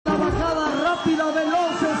rápida,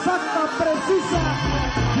 veloz, exacta, precisa,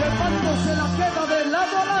 llevándose la queda de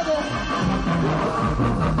lado a lado.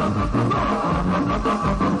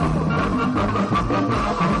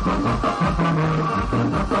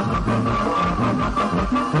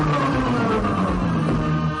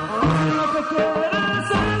 Lo que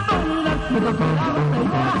quieres es bailar, que te quedaba de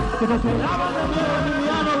llorar, que te quedaba de miedo,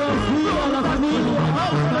 Emiliano García, la familia,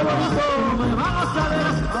 qué bonito, me van las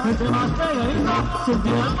caderas, entre más pegadito,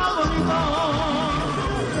 sentirás más bonito.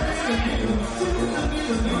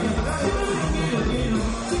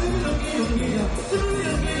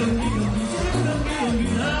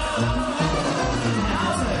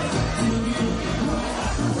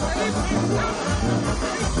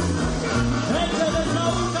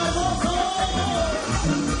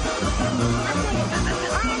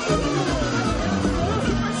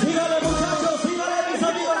 Sígale muchachos, sígale mis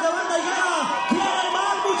amigos de banda y grada. ¡Quieren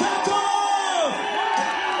más muchachos!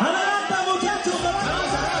 ¡Adelante muchachos!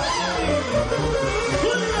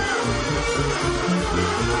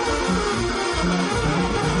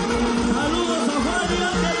 Saludos a Juan y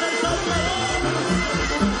Ángel del Salvador.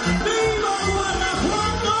 ¡Viva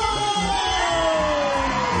Guanajuato!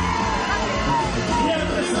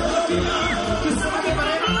 Siempre se lo diga, que se va a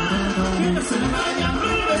quemar, que no se le vaya a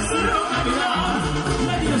regresar a Navidad.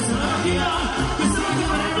 Nadie se la gira, que se va a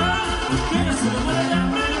quemar, que no se le vaya a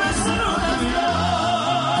regresar a Navidad.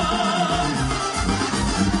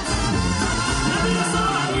 Nadie se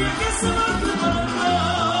la gira, que se va a quemar,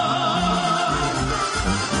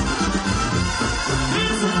 que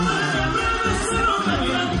se le vaya a regresar a Navidad. El día se va a quemar, que se va a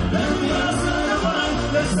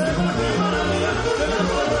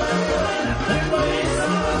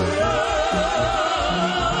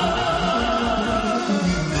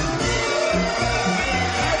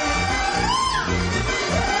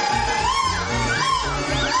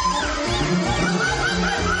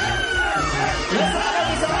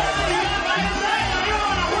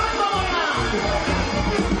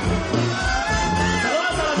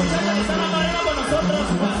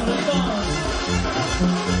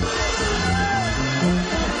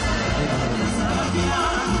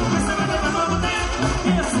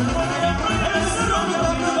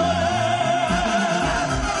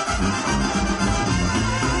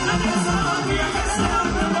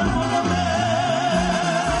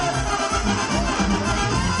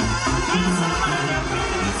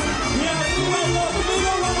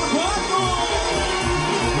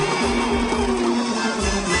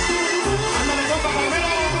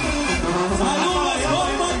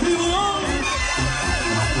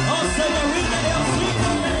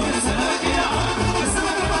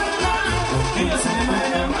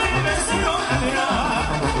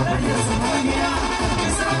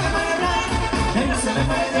que no se le vaya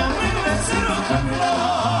a regresar a Navidad.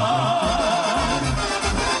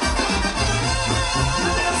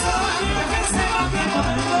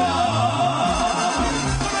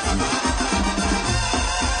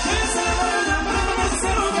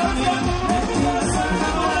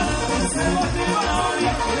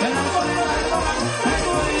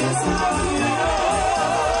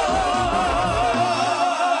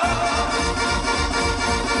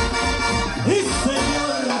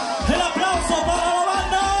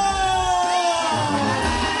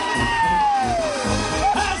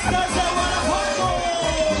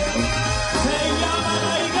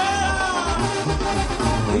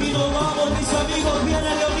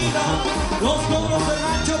 Los toros de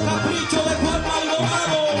Rancho Capricho de Juan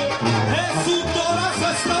Maldonado. Es un torazo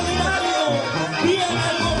extraordinario. Viene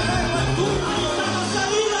el borrego en turno de la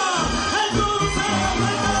salida. El toro se da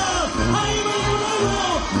vuelta. Ahí va el borrego.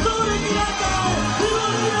 Toro y Miranda.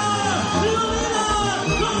 Rivalidad.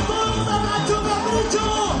 Los toros de Rancho Capricho.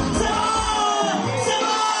 Se va.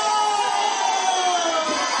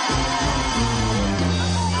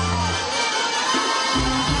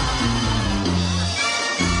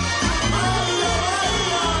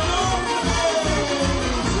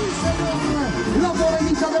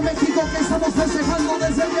 De México que estamos festejando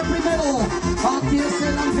desde el día primero. Aquí es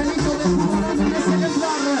el angelito de Juárez en ese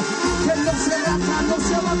ejemplar que no se raja, no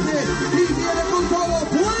se abate y viene con todo.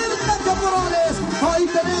 ¡Puerta Caporales! Ahí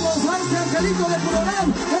tenemos a este angelito de Juárez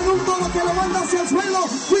en un toro que lo manda hacia el suelo.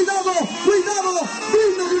 ¡Cuidado! ¡Cuidado!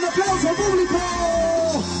 ¡Brinde un aplauso público!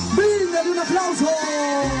 ¡Brinde un aplauso!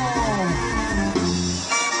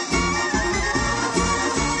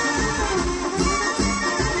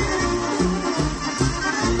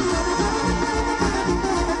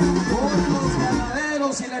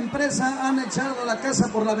 Y la empresa han echado la casa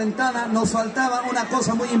por la ventana. Nos faltaba una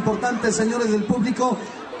cosa muy importante, señores del público,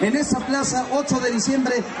 en esa plaza 8 de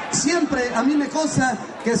diciembre. Siempre a mí me consta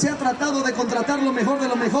que se ha tratado de contratar lo mejor de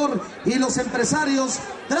lo mejor y los empresarios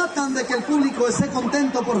tratan de que el público esté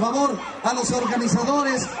contento. Por favor, a los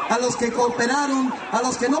organizadores, a los que cooperaron, a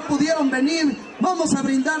los que no pudieron venir, vamos a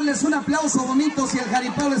brindarles un aplauso bonito si el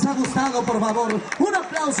jaripeo les ha gustado, por favor. Un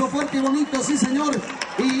aplauso fuerte y bonito, sí señor.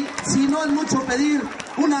 Y si no es mucho pedir,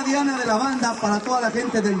 una diana de la banda para toda la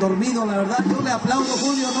gente del Dormido. La verdad, yo le aplaudo,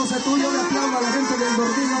 Julio, no sé tú, yo le aplaudo a la gente del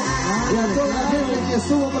Dormido y a toda la gente que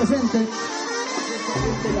estuvo presente.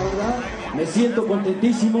 La verdad, me siento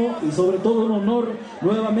contentísimo y sobre todo un honor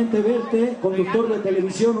nuevamente verte, conductor de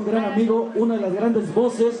televisión, un gran amigo, una de las grandes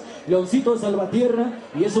voces, Leoncito de Salvatierra,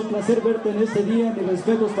 y es un placer verte en este día. Mis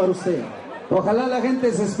respetos para usted. Ojalá la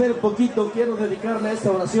gente se espere poquito. Quiero dedicarle a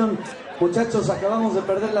esta oración. Muchachos, acabamos de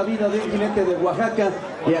perder la vida de un jinete de Oaxaca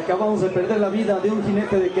y acabamos de perder la vida de un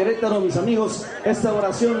jinete de Querétaro, mis amigos. Esta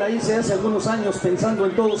oración la hice hace algunos años pensando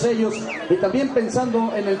en todos ellos y también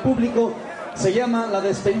pensando en el público. Se llama La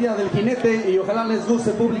despedida del jinete y ojalá les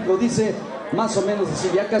guste, público. Dice más o menos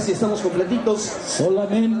así, ya casi estamos completitos.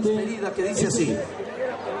 Solamente La despedida que dice así: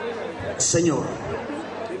 Señor,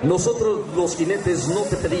 nosotros los jinetes no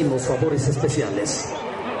te pedimos favores especiales,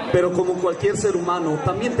 pero como cualquier ser humano,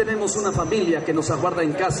 también tenemos una familia que nos aguarda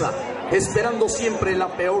en casa, esperando siempre la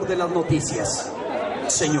peor de las noticias.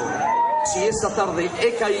 Señor, si esta tarde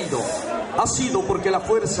he caído, ha sido porque la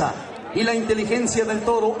fuerza y la inteligencia del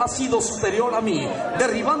toro ha sido superior a mí,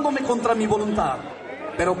 derribándome contra mi voluntad.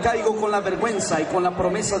 Pero caigo con la vergüenza y con la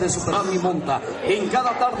promesa de superar mi monta en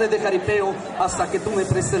cada tarde de jaripeo hasta que tú me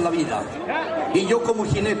prestes la vida. Y yo como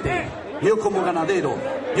jinete, yo como ganadero,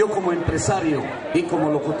 yo como empresario y como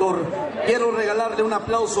locutor, quiero regalarle un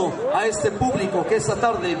aplauso a este público que esta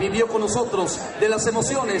tarde vivió con nosotros de las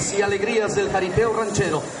emociones y alegrías del jaripeo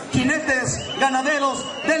ranchero. Jinetes, ganaderos,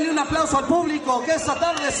 denle un aplauso al público que esta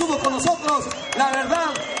tarde estuvo con nosotros. La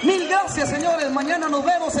verdad, mil gracias, señores. Mañana nos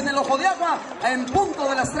vemos en el Ojo de Agua en punto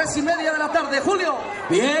de las 3:30 de la tarde. Julio.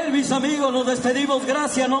 bien, mis amigos, nos despedimos.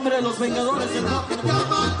 Gracias, en nombre de los Vengadores del Rock.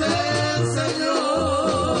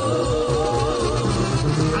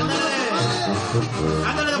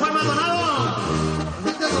 ¡Ándale de Juan Maldonado!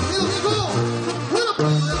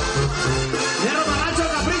 ¡Hierro Paracho,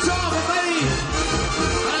 Capricho, compadre!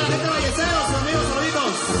 ¡Para la gente de Ballesteros, amigos,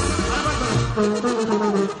 saluditos!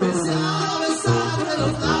 Empecé a besarte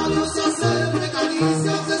los labios y hacerme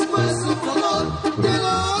caricias, después un color y el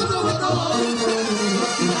otro botón.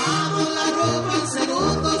 Nos quitamos la ropa en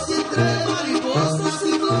segundos y entre mariposas y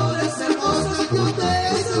flores hermosas yo te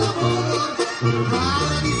hice el amor.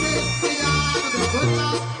 Ahora dice que ya no te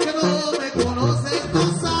acuerdas, que no me conoces, no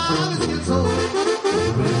sabes quién soy.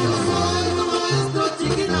 Pero yo soy tu maestro,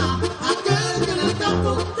 chiquita, aquel que en el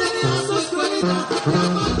campo tenía su escuelita.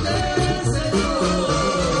 Llámate Señor.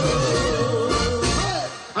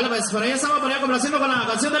 Hola, pues por ahí estamos complaciendo con la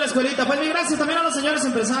canción de la escuelita. Pues mi gracias también a los señores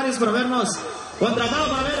empresarios por habernos contratado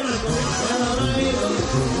para verme.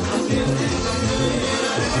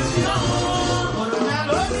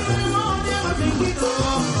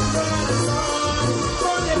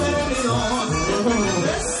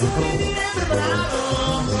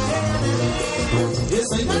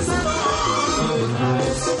 Estoy cansado.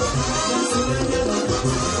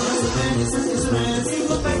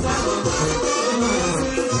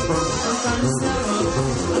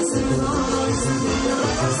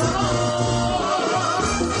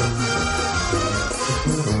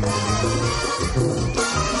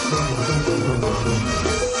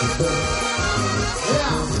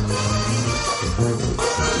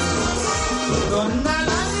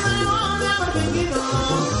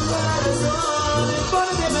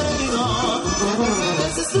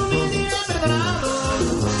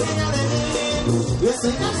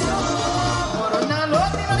 Estoy cansado.